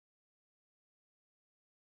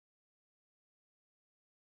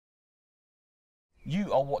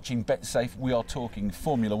You are watching Bet Safe. We are talking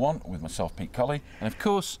Formula One with myself, Pete Colley, and of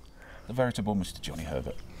course, the veritable Mr. Johnny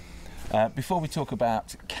Herbert. Before we talk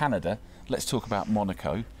about Canada, let's talk about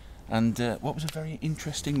Monaco. And what was a very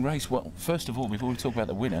interesting race. Well, first of all, before we talk about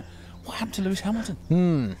the winner, what happened to Lewis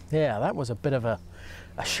Hamilton? Yeah, that was a bit of a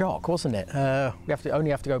shock, wasn't it? We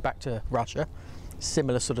only have to go back to Russia.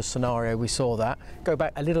 Similar sort of scenario, we saw that. Go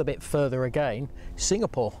back a little bit further again,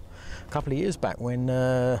 Singapore, a couple of years back when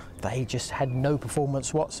they just had no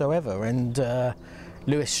performance whatsoever, and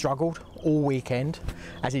Lewis struggled all weekend,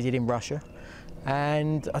 as he did in Russia,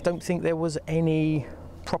 and I don't think there was any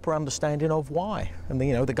proper understanding of why. And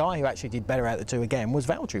the guy who actually did better out of the two again was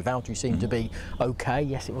Valtteri. Valtteri seemed to be okay.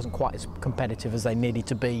 Yes, it wasn't quite as competitive as they needed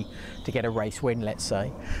to be to get a race win, let's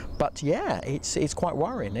say. But yeah, it's quite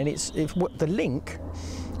worrying. And it's what the link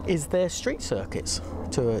is their street circuits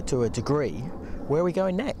to a degree. Where are we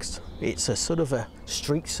going next? It's a sort of a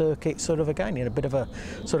street circuit sort of again, in a bit of a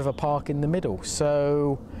sort of a park in the middle.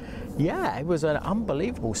 So yeah, it was an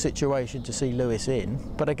unbelievable situation to see Lewis in,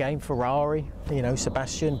 but again, Ferrari,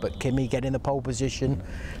 Sebastian, but Kimi getting the pole position,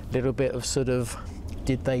 little bit of sort of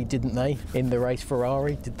did they, didn't they, in the race.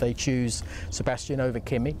 Ferrari, did they choose Sebastian over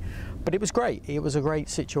Kimi? But it was great. It was a great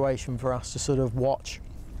situation for us to sort of watch,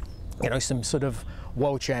 some sort of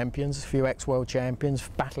world champions, a few ex-world champions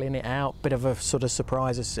battling it out. Bit of a sort of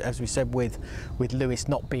surprise, as we said, with Lewis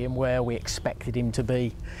not being where we expected him to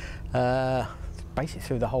be. Basically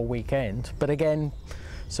through the whole weekend, but again,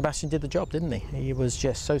 Sebastian did the job, didn't he? He was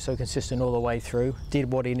just so consistent all the way through,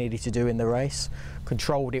 did what he needed to do in the race,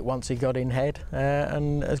 controlled it once he got in head,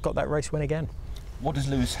 and has got that race win again. What does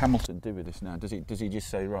Lewis Hamilton do with this now? Does he just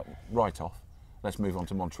say right off, let's move on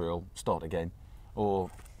to Montreal, start again, or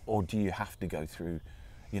do you have to go through,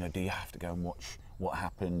 do you have to go and watch what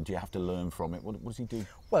happened? Do you have to learn from it? What does he do?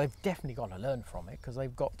 Well, they've definitely got to learn from it, because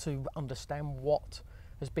they've got to understand what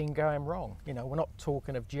has been going wrong. We're not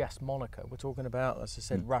talking of just Monaco. We're talking about, as I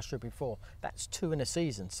said, Russia before. That's 2 in a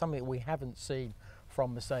season, something we haven't seen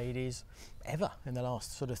from Mercedes ever in the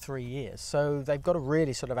last sort of 3 years. So they've got to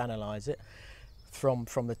really sort of analyse it from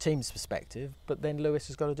the team's perspective, but then Lewis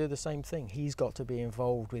has got to do the same thing. He's got to be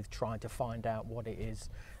involved with trying to find out what it is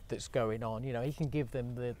that's going on. He can give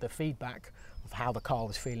them the feedback of how the car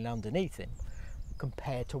was feeling underneath him,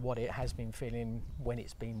 compared to what it has been feeling when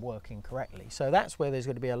it's been working correctly. So that's where there's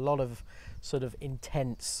going to be a lot of sort of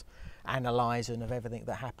intense analysing of everything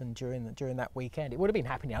that happened during that weekend. It would have been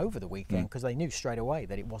happening over the weekend because they knew straight away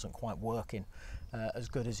that it wasn't quite working as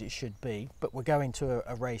good as it should be. But we're going to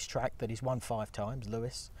a racetrack that he's won 5 times,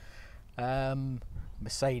 Lewis.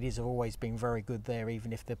 Mercedes have always been very good there,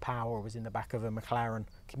 even if the power was in the back of a McLaren.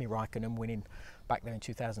 Kimi Raikkonen winning back there in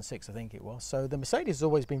 2006, I think it was. So the Mercedes has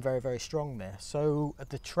always been very, very strong there. So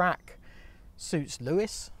the track suits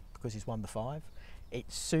Lewis because he's won the 5.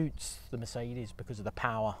 It suits the Mercedes because of the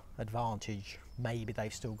power advantage maybe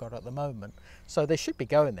they've still got at the moment. So they should be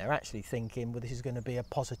going there actually thinking, well, this is going to be a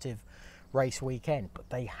positive race weekend, but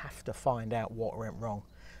they have to find out what went wrong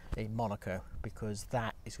in Monaco, because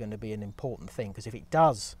that is going to be an important thing, because if it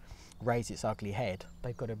does raise its ugly head,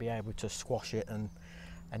 they've got to be able to squash it and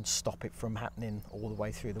stop it from happening all the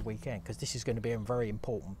way through the weekend, because this is going to be a very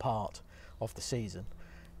important part of the season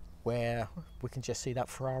where we can just see that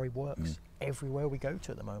Ferrari works everywhere we go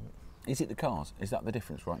to at the moment. Is it the cars? Is that the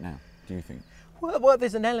difference right now, do you think? Well,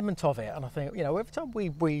 there's an element of it, and I think, every time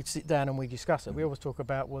we sit down and we discuss it, we always talk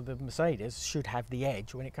about, well, the Mercedes should have the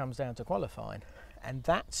edge when it comes down to qualifying. And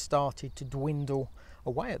that started to dwindle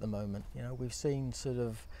away at the moment. We've seen sort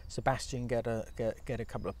of Sebastian get a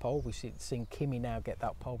couple of poles. We've seen Kimi now get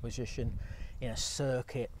that pole position in a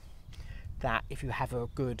circuit that, if you have a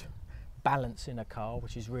good balance in a car,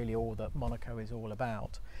 which is really all that Monaco is all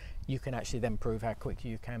about, you can actually then prove how quick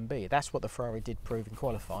you can be. That's what the Ferrari did prove in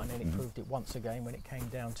qualifying, and it proved it once again when it came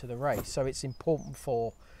down to the race. So it's important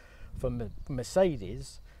for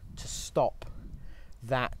Mercedes to stop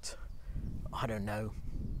that, I don't know,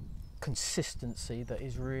 consistency that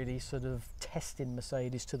is really sort of testing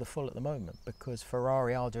Mercedes to the full at the moment, because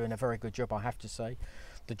Ferrari are doing a very good job, I have to say.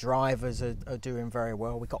 The drivers are doing very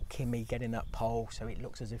well. We got Kimi getting that pole, so it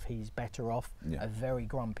looks as if he's better off. A very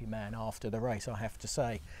grumpy man after the race, I have to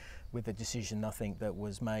say, with the decision I think that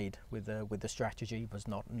was made with the strategy. Was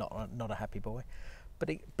not a happy boy. But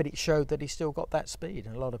it showed that he still got that speed,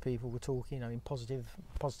 and a lot of people were talking, in positive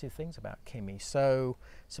things about Kimi. So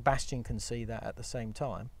Sebastian can see that at the same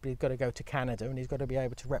time, but he's got to go to Canada and he's got to be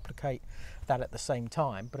able to replicate that at the same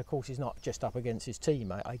time. But of course, he's not just up against his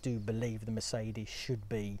teammate. I do believe the Mercedes should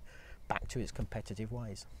be back to its competitive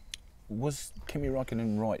ways. Was Kimi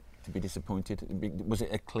Raikkonen right to be disappointed? Was it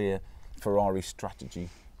a clear Ferrari strategy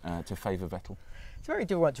to favour Vettel? It's very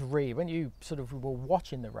difficult to read. When you sort of were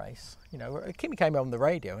watching the race, you know, Kimi came on the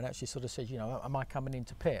radio and actually sort of said, you know, am I coming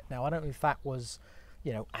into pit? Now, I don't know if that was,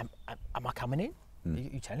 you know, am I coming in? Are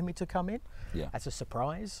you telling me to come in as a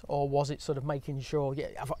surprise? Or was it sort of making sure,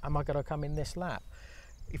 am I going to come in this lap?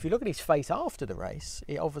 If you look at his face after the race,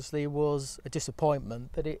 it obviously was a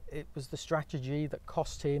disappointment that it was the strategy that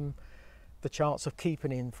cost him the chance of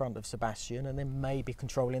keeping in front of Sebastian and then maybe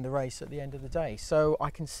controlling the race at the end of the day. So I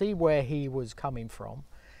can see where he was coming from.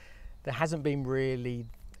 There hasn't been really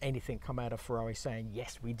anything come out of Ferrari saying,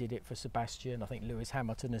 yes, we did it for Sebastian. I think Lewis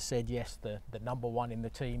Hamilton has said, yes, the number one in the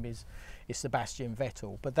team is Sebastian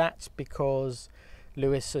Vettel. But that's because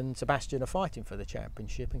Lewis and Sebastian are fighting for the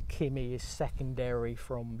championship and Kimi is secondary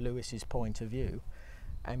from Lewis's point of view.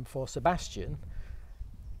 And for Sebastian,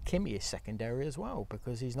 Kimi is secondary as well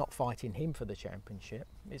because he's not fighting him for the championship.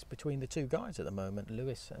 It's between the two guys at the moment,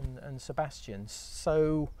 Lewis and Sebastian.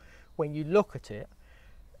 So when you look at it,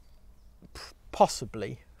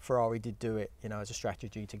 possibly Ferrari did do it, you know, as a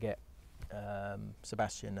strategy to get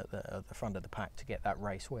Sebastian at the front of the pack to get that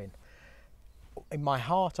race win. In my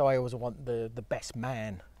heart, I always want the best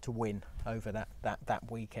man to win over that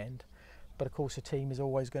weekend. But of course, a team is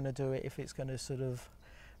always going to do it if it's going to sort of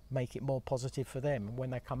make it more positive for them. When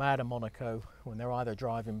they come out of Monaco, when they're either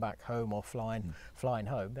driving back home or flying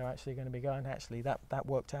home, they're actually going to be going, actually, that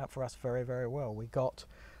worked out for us very, very well. We got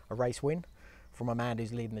a race win from a man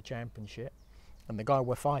who's leading the championship, and the guy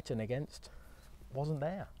we're fighting against wasn't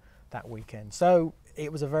there that weekend. So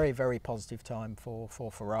it was a very, very positive time for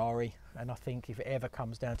Ferrari, and I think if it ever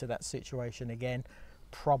comes down to that situation again,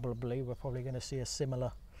 we're probably going to see a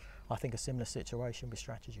similar situation with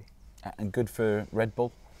strategy. And good for Red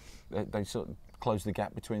Bull. They sort of closed the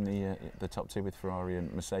gap between the top two with Ferrari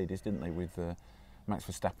and Mercedes, didn't they? With Max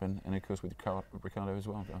Verstappen and of course with Ricciardo as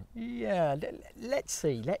well. Yeah, let's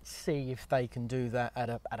see if they can do that at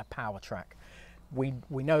a power track. We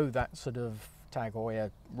know that sort of Tag Heuer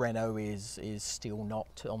Renault is still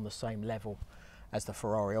not on the same level as the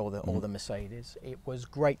Ferrari or the Mercedes. It was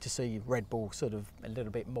great to see Red Bull sort of a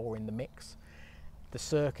little bit more in the mix. The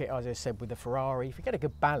circuit, as I said, with the Ferrari, if you get a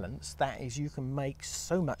good balance, that is, you can make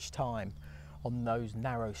so much time on those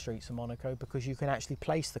narrow streets of Monaco because you can actually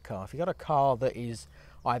place the car. If you've got a car that is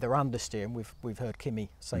either understeer, and we've heard Kimi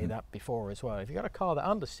say that before as well, if you've got a car that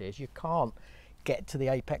understeers, you can't get to the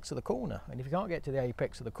apex of the corner. And if you can't get to the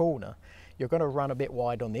apex of the corner, you're going to run a bit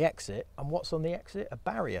wide on the exit. And what's on the exit? A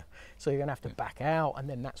barrier. So you're going to have to back out, and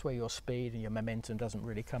then that's where your speed and your momentum doesn't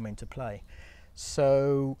really come into play.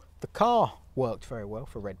 So the car worked very well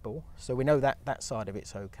for Red Bull, so we know that side of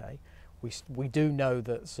it's okay. We do know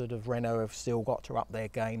that sort of Renault have still got to up their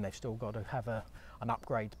game. They've still got to have an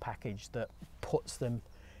upgrade package that puts them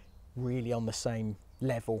really on the same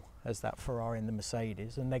level as that Ferrari and the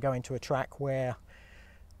Mercedes, and they're going to a track where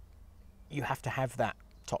you have to have that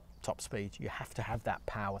top speed. You have to have that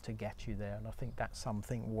power to get you there, and I think that's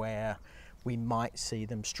something where we might see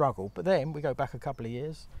them struggle. But then we go back a couple of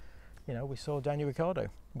years. You know, we saw Daniel Ricciardo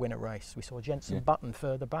win a race. We saw Jenson Button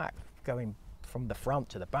further back, going from the front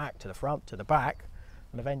to the back to the front to the back,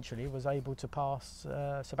 and eventually was able to pass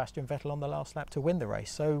Sebastian Vettel on the last lap to win the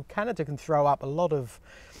race. So Canada can throw up a lot of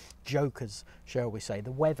jokers, shall we say.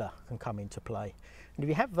 The weather can come into play. And if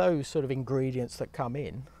you have those sort of ingredients that come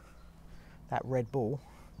in, that Red Bull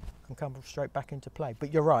can come straight back into play.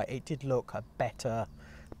 But you're right, it did look a better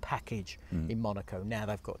package in Monaco. Now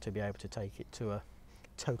they've got to be able to take it to a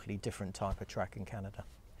totally different type of track in Canada.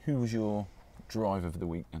 Who was your drive of the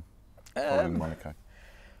week then, following Monaco?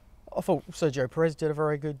 I thought Sergio Perez did a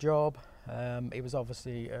very good job. It was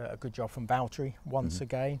obviously a good job from Valtteri once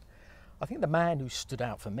again. I think the man who stood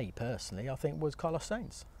out for me personally, I think, was Carlos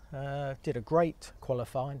Sainz. Did a great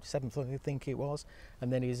qualifying, 7th I think it was,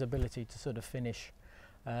 and then his ability to sort of finish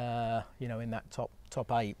you know, in that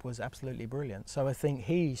top 8 was absolutely brilliant. So I think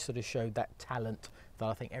he sort of showed that talent that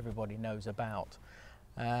I think everybody knows about.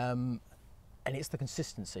 And it's the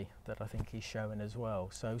consistency that I think he's showing as well.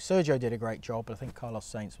 So Sergio did a great job, but I think Carlos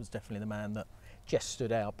Sainz was definitely the man that just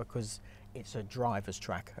stood out because it's a driver's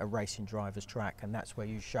track, a racing driver's track, and that's where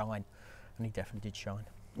you shine, and he definitely did shine.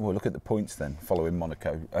 Well, look at the points then, following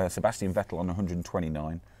Monaco. Sebastian Vettel on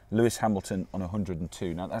 129, Lewis Hamilton on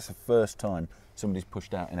 102. Now, that's the first time somebody's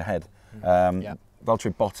pushed out and ahead.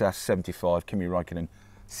 Valtteri Bottas, 75, Kimi Räikkönen,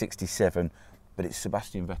 67. But it's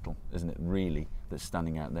Sebastian Vettel, isn't it, really, that's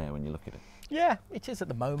standing out there when you look at it? Yeah, it is at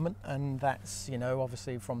the moment, and that's, you know,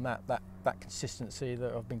 obviously from that consistency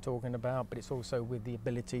that I've been talking about, but it's also with the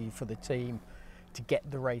ability for the team to get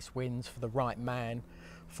the race wins for the right man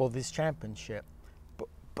for this championship.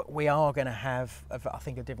 But we are going to have, I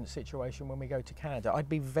think, a different situation when we go to Canada. I'd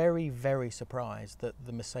be very, very surprised that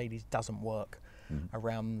the Mercedes doesn't work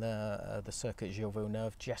around the Circuit Gilles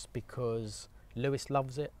Villeneuve, just because Lewis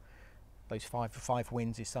loves it. Those five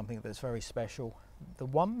wins is something that's very special. The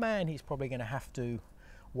one man he's probably going to have to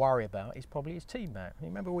worry about is probably his teammate.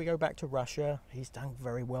 Remember, we go back to Russia. He's done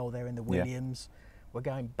very well there in the Williams. Yeah. We're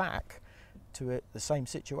going back to the same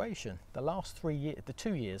situation. The last 2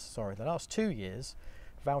 years,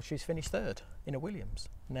 Valtteri's finished third in a Williams.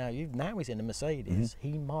 Now he's in a Mercedes.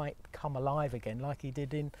 He might come alive again like he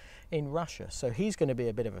did in Russia. So he's going to be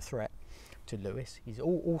a bit of a threat to Lewis. He's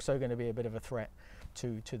also going to be a bit of a threat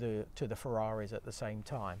to the Ferraris at the same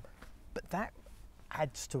time. But that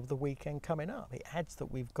adds to the weekend coming up. It adds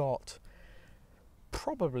that we've got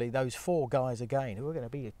probably those 4 guys again who are going to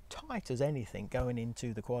be tight as anything going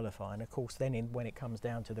into the qualifying. Of course, then when it comes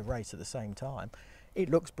down to the race at the same time, it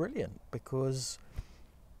looks brilliant, because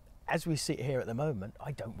as we sit here at the moment,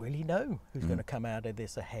 I don't really know who's going to come out of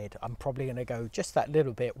this ahead. I'm probably going to go just that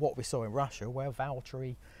little bit what we saw in Russia, where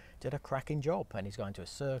Valtteri did a cracking job, and he's going to a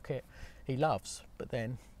circuit he loves. But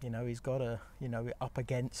then, he's got up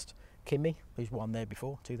against Kimi, who's won there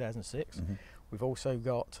before, 2006. We've also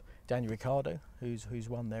got Daniel Ricciardo, who's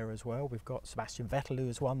won there as well. We've got Sebastian Vettel, who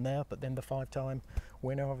has won there, but then the 5-time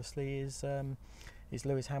winner obviously is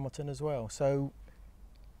Lewis Hamilton as well. So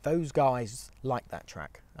those guys like that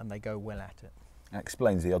track, and they go well at it. That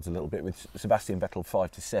explains the odds a little bit, with Sebastian Vettel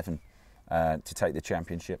 5-7 to take the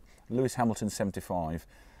championship. Lewis Hamilton 75.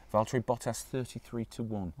 Valtteri Bottas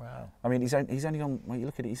 33-1. Wow! I mean, he's only on. When you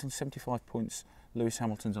look at it, he's on 75 points. Lewis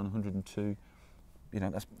Hamilton's on 102.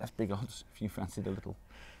 That's big odds if you fancied a little.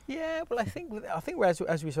 Yeah, well, I think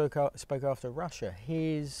as we spoke after Russia,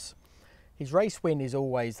 his race win is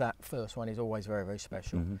always, that first one is always very, very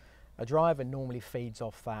special. A driver normally feeds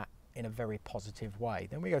off that in a very positive way.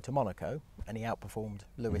 Then we go to Monaco, and he outperformed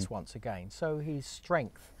Lewis once again. So his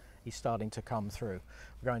strength is starting to come through.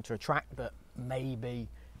 We're going to a track that maybe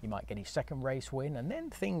you might get his second race win, and then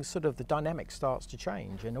things the dynamic starts to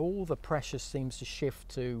change, and all the pressure seems to shift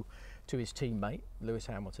to his teammate, Lewis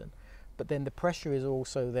Hamilton. But then the pressure is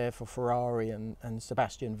also there for Ferrari and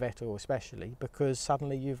Sebastian Vettel especially, because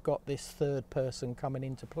suddenly you've got this third person coming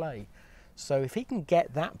into play. So if he can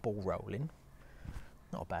get that ball rolling,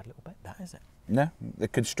 not a bad little bet, that, is it? No. The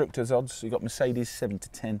constructors' odds, you've got Mercedes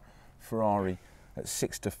 7-10, Ferrari at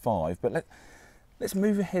 6-5. But let's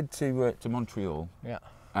move ahead to Montreal. Yeah.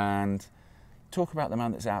 And talk about the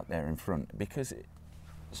man that's out there in front, because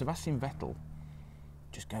Sebastian Vettel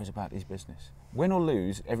just goes about his business. Win or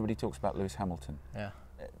lose, everybody talks about Lewis Hamilton. Yeah.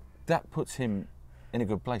 That puts him in a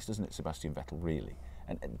good place, doesn't it, Sebastian Vettel, really?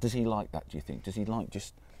 And does he like that, do you think? Does he like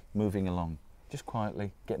just moving along, just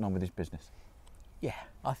quietly, getting on with his business? Yeah,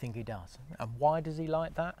 I think he does. And why does he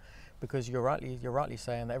like that? Because you're rightly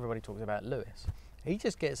saying that everybody talks about Lewis. He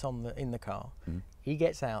just gets in the car, he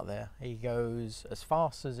gets out there, he goes as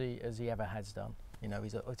fast as he ever has done.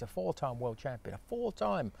 He's a 4-time world champion,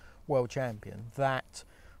 that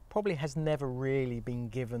probably has never really been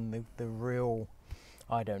given the real,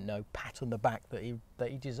 pat on the back that he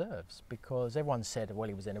deserves, because everyone said, well,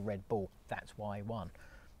 he was in a Red Bull, that's why he won.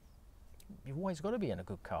 You've always got to be in a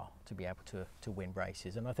good car to be able to win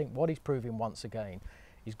races, and I think what he's proving once again,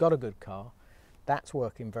 he's got a good car, that's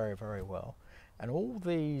working very, very well. And all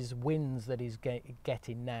these wins that he's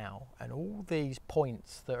getting now, and all these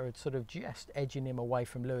points that are just edging him away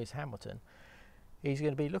from Lewis Hamilton, he's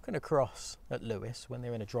going to be looking across at Lewis when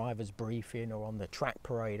they're in a driver's briefing or on the track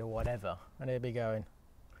parade or whatever, and he'll be going.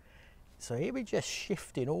 So he'll be just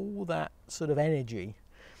shifting all that energy,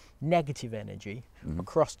 negative energy,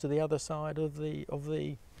 across to the other side of the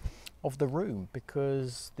room,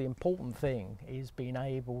 because the important thing is being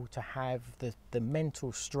able to have the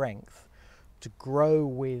mental strength to grow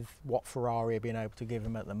with what Ferrari have been able to give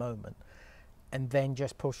him at the moment, and then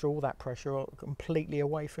just push all that pressure completely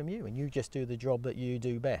away from you, and you just do the job that you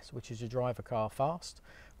do best, which is to drive a car fast,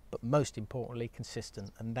 but most importantly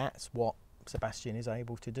consistent, and that's what Sebastian is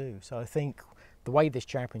able to do. So I think the way this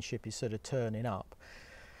championship is turning up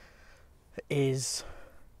is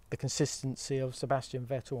the consistency of Sebastian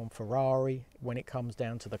Vettel on Ferrari when it comes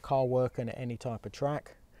down to the car work and at any type of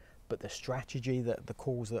track, but the strategy, that the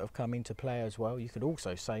calls that have come into play as well. You could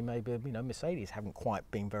also say maybe Mercedes haven't quite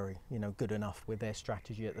been very good enough with their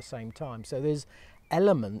strategy at the same time. So there's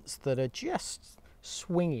elements that are just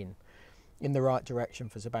swinging in the right direction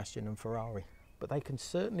for Sebastian and Ferrari, but they can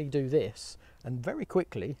certainly do this, and very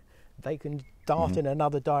quickly they can dart in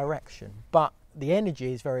another direction. But the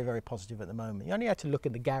energy is very, very positive at the moment. You only had to look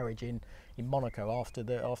at the garage in Monaco after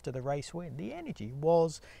the race win. The energy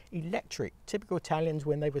was electric. Typical Italians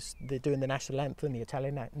when they're doing the national anthem, the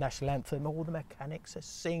Italian national anthem, all the mechanics are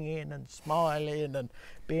singing and smiling and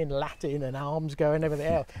being Latin and arms going, everything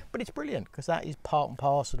else. But it's brilliant because that is part and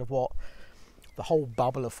parcel of what the whole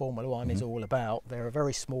bubble of Formula One is all about. They're a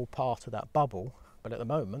very small part of that bubble, but at the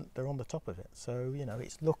moment they're on the top of it. So, you know,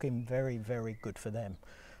 it's looking very, very good for them.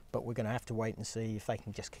 But we're going to have to wait and see if they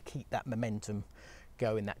can just keep that momentum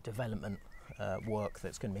going, that development work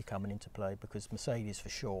that's going to be coming into play, because Mercedes for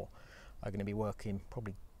sure are going to be working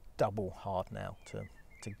probably double hard now to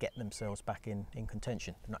get themselves back in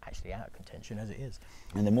contention. They're not actually out of contention as it is.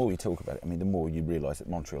 And the more we talk about it, I mean, the more you realise that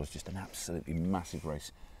Montreal is just an absolutely massive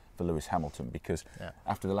race for Lewis Hamilton, because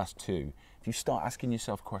after the last two, if you start asking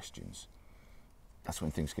yourself questions, that's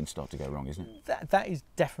when things can start to go wrong, isn't it? That is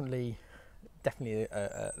definitely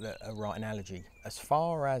a right analogy. As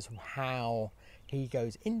far as how he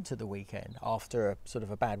goes into the weekend after a sort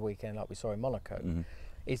of a bad weekend like we saw in Monaco,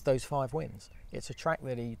 is those 5 wins. It's a track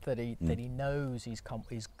that he knows he's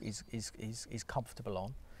comfortable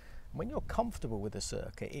on. When you're comfortable with the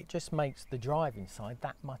circuit, it just makes the driving side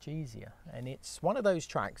that much easier. And it's one of those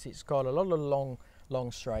tracks, it's got a lot of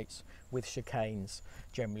long straights with chicanes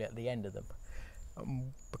generally at the end of them.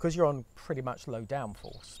 Because you're on pretty much low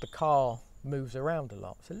downforce, the car moves around a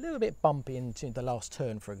lot. It's a little bit bumpy into the last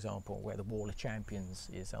turn, for example, where the Wall of Champions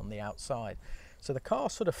is on the outside. So the car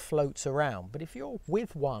sort of floats around. But if you're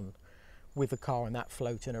with the car and that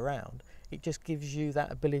floating around, it just gives you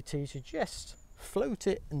that ability to just float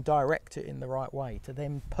it and direct it in the right way, to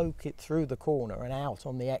then poke it through the corner and out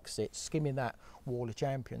on the exit, skimming that Wall of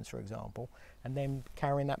Champions, for example, and then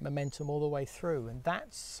carrying that momentum all the way through. And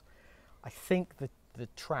that's, I think, the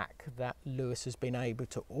track that Lewis has been able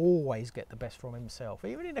to always get the best from himself,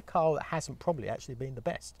 even in a car that hasn't probably actually been the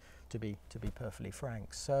best, to be perfectly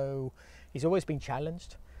frank. So he's always been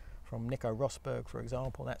challenged from Nico Rosberg, for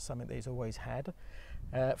example. That's something that he's always had.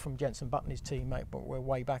 From Jenson Button, his teammate, but we're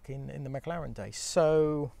way back in the McLaren days.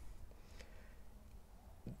 So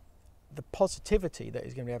the positivity that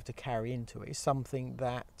he's going to be able to carry into it is something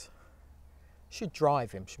that should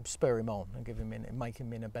drive him, should spur him on and give him and make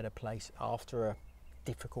him in a better place after a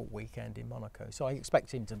difficult weekend in Monaco. So I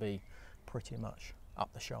expect him to be pretty much up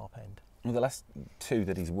the sharp end. Well, the last 2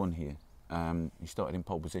 that he's won here, he started in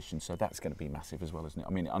pole position, so that's going to be massive as well, isn't it?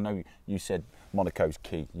 I mean, I know you said Monaco's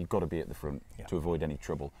key. You've got to be at the front to avoid any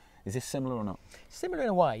trouble. Is this similar or not? Similar in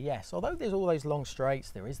a way, yes. Although there's all those long straights,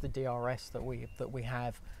 there is the DRS that we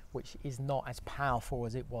have, which is not as powerful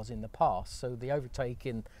as it was in the past. So the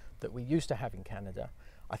overtaking that we used to have in Canada,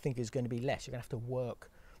 I think is going to be less. You're going to have to work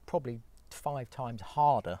probably 5 times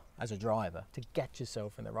harder as a driver to get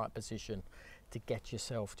yourself in the right position, to get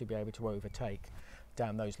yourself to be able to overtake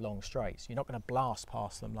down those long straights. You're not going to blast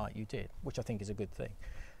past them like you did, which I think is a good thing.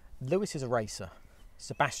 Lewis is a racer,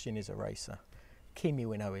 Sebastian is a racer, Kimi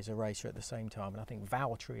we know is a racer at the same time, and I think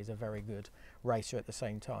Valtteri is a very good racer at the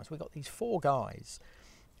same time. So we've got these 4 guys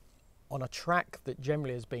on a track that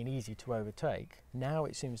generally has been easy to overtake. Now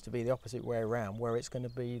it seems to be the opposite way around, where it's going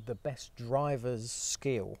to be the best driver's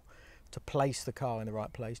skill to place the car in the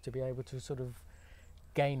right place, to be able to sort of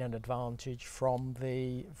gain an advantage from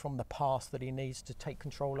the pass that he needs to take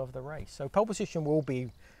control of the race. So pole position will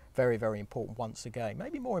be very, very important once again,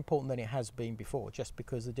 maybe more important than it has been before, just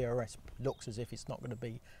because the DRS looks as if it's not going to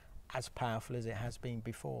be as powerful as it has been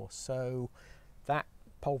before. So that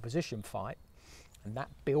pole position fight and that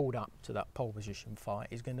build up to that pole position fight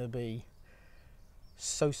is going to be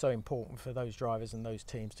so important for those drivers and those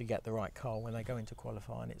teams to get the right car when they go into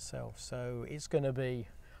qualifying itself. So it's going to be,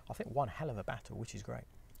 I think, one hell of a battle, which is great.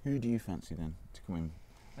 Who do you fancy then to come in?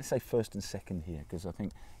 Let's say first and second here, because I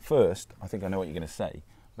think first, I think I know what you're going to say,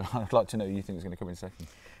 but I'd like to know who you think is going to come in second.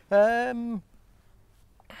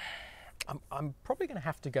 I'm probably going to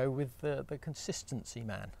have to go with the consistency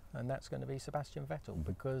man, and that's going to be Sebastian Vettel,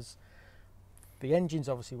 because the engine's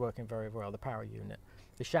obviously working very well, the power unit.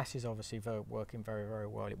 The chassis is obviously working very, very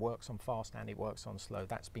well. It works on fast and it works on slow.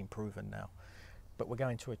 That's been proven now. But we're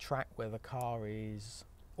going to a track where the car is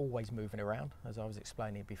always moving around, as I was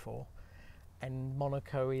explaining before. And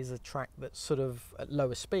Monaco is a track that's sort of at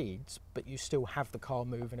lower speeds, but you still have the car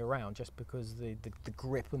moving around just because the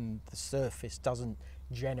grip and the surface doesn't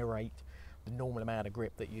generate the normal amount of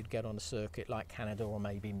grip that you'd get on a circuit like Canada or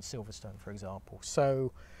maybe in Silverstone, for example.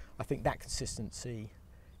 So I think that consistency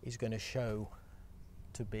is going to show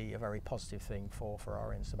to be a very positive thing for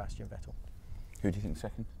our end Sebastian Vettel. Who do you think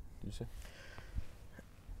second, did you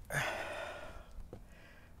say?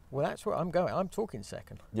 Well, that's where I'm going. I'm talking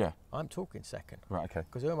second. Yeah. I'm talking second. Right, okay.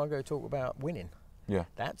 Because who am I going to talk about winning? Yeah.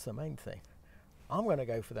 That's the main thing. I'm going to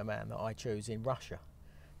go for the man that I chose in Russia.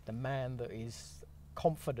 The man that is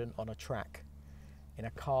confident on a track in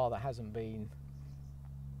a car that hasn't been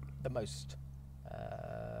the most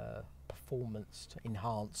performance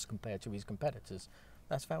enhanced compared to his competitors.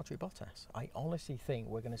 That's Valtteri Bottas. I honestly think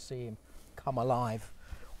we're going to see him come alive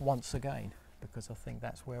once again, because I think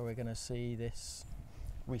that's where we're going to see this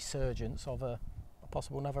resurgence of a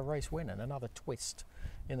possible another race win and another twist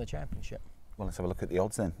in the championship. Well, let's have a look at the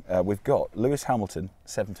odds then. We've got Lewis Hamilton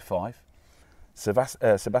 7-5,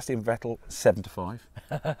 Sebastian Vettel 7-5,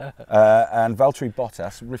 and Valtteri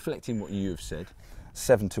Bottas, reflecting what you have said,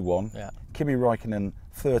 7-1. Yeah. Kimi Raikkonen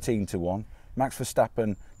 13-1, Max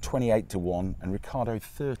Verstappen 28-1, and Ricciardo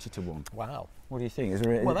 30-1. Wow. What do you think? Is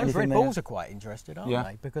there Well, those anything Red there? Bulls are quite interested, aren't Yeah.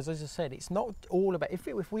 they? Because as I said, it's not all about.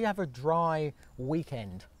 If we have a dry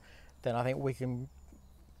weekend, then I think we can,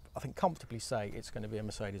 I think comfortably say it's going to be a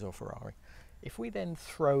Mercedes or Ferrari. If we then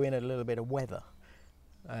throw in a little bit of weather,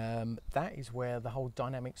 that is where the whole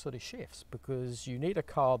dynamic sort of shifts, because you need a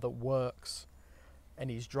car that works and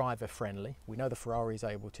is driver friendly. We know the Ferrari is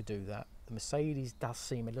able to do that. The Mercedes does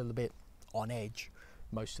seem a little bit on edge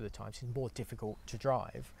most of the time. It's more difficult to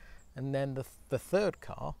drive. And then the third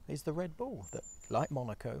car is the Red Bull that, like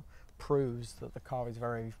Monaco, proves that the car is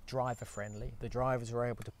very driver friendly. The drivers are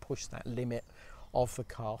able to push that limit of the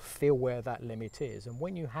car, feel where that limit is. And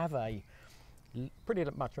when you have a pretty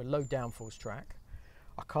much a low downforce track,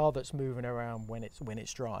 a car that's moving around when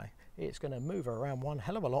it's dry, it's going to move around one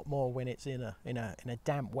hell of a lot more when it's in a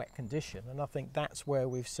damp, wet condition. And I think that's where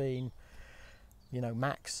we've seen, you know,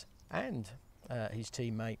 Max and his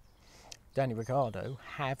teammate Danny Ricciardo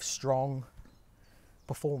have strong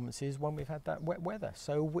performances when we've had that wet weather.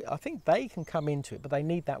 So I think they can come into it, but they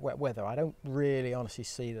need that wet weather. I don't really honestly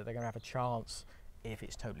see that they're going to have a chance if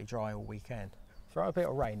it's totally dry all weekend. Throw a bit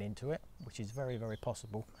of rain into it, which is very, very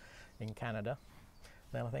possible in Canada.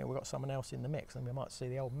 Then I think we've got someone else in the mix, and we might see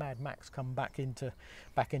the old Mad Max come back into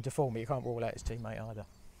form. But you can't rule out his teammate either.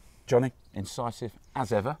 Johnny, incisive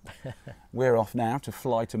as ever. We're off now to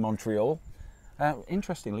fly to Montreal.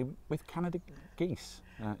 Interestingly, with Canada geese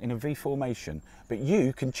in a V formation. But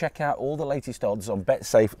you can check out all the latest odds on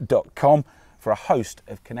betsafe.com for a host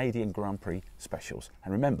of Canadian Grand Prix specials.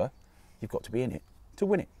 And remember, you've got to be in it to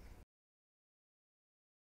win it.